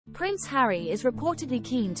Prince Harry is reportedly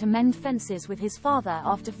keen to mend fences with his father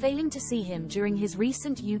after failing to see him during his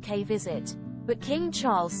recent UK visit. But King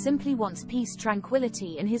Charles simply wants peace,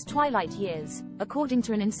 tranquility in his twilight years, according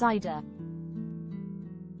to an insider.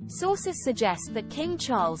 Sources suggest that King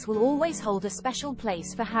Charles will always hold a special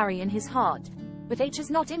place for Harry in his heart, but H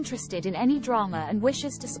is not interested in any drama and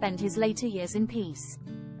wishes to spend his later years in peace.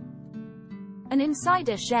 An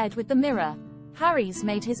insider shared with the Mirror, "Harry's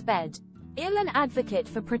made his bed. Ill an advocate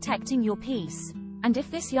for protecting your peace, and if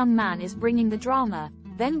this young man is bringing the drama,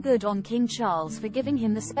 then good on King Charles for giving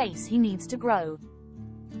him the space he needs to grow.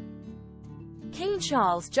 King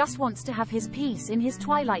Charles just wants to have his peace in his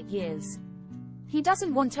twilight years. He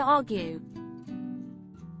doesn't want to argue."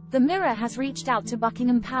 The Mirror has reached out to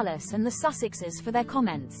Buckingham Palace and the Sussexes for their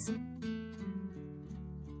comments.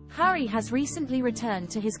 Harry has recently returned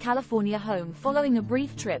to his California home following a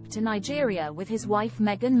brief trip to Nigeria with his wife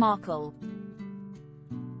Meghan Markle.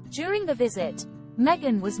 During the visit,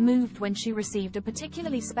 Meghan was moved when she received a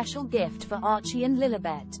particularly special gift for Archie and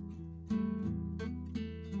Lilibet.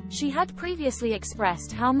 She had previously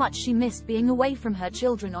expressed how much she missed being away from her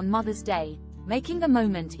children on Mother's Day, making the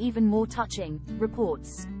moment even more touching,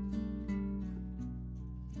 reports.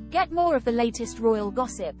 Get more of the latest royal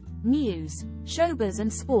gossip, news, showbiz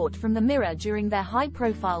and sport from the Mirror. During their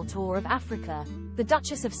high-profile tour of Africa, the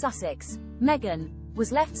Duchess of Sussex, Meghan,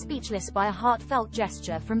 was left speechless by a heartfelt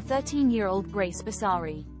gesture from 13-year-old Grace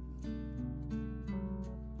Bassari.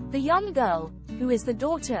 The young girl, who is the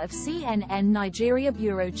daughter of CNN Nigeria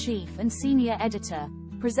bureau chief and senior editor,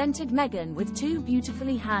 presented Meghan with two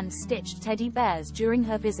beautifully hand-stitched teddy bears during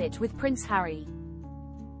her visit with Prince Harry.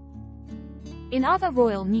 In other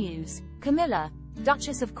royal news, Camilla,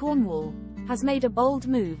 Duchess of Cornwall, has made a bold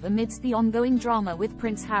move amidst the ongoing drama with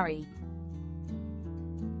Prince Harry.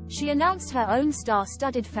 She announced her own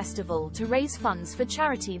star-studded festival to raise funds for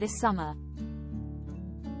charity this summer.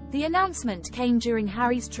 The announcement came during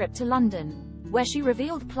Harry's trip to London, where she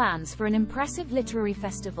revealed plans for an impressive literary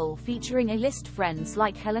festival featuring A-list friends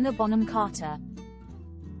like Helena Bonham Carter.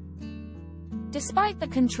 Despite the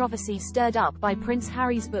controversy stirred up by Prince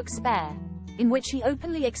Harry's book Spare, in which he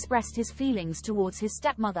openly expressed his feelings towards his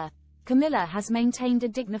stepmother, Camilla has maintained a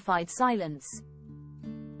dignified silence.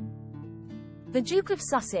 The Duke of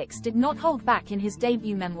Sussex did not hold back in his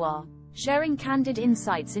debut memoir, sharing candid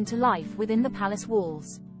insights into life within the palace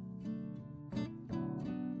walls.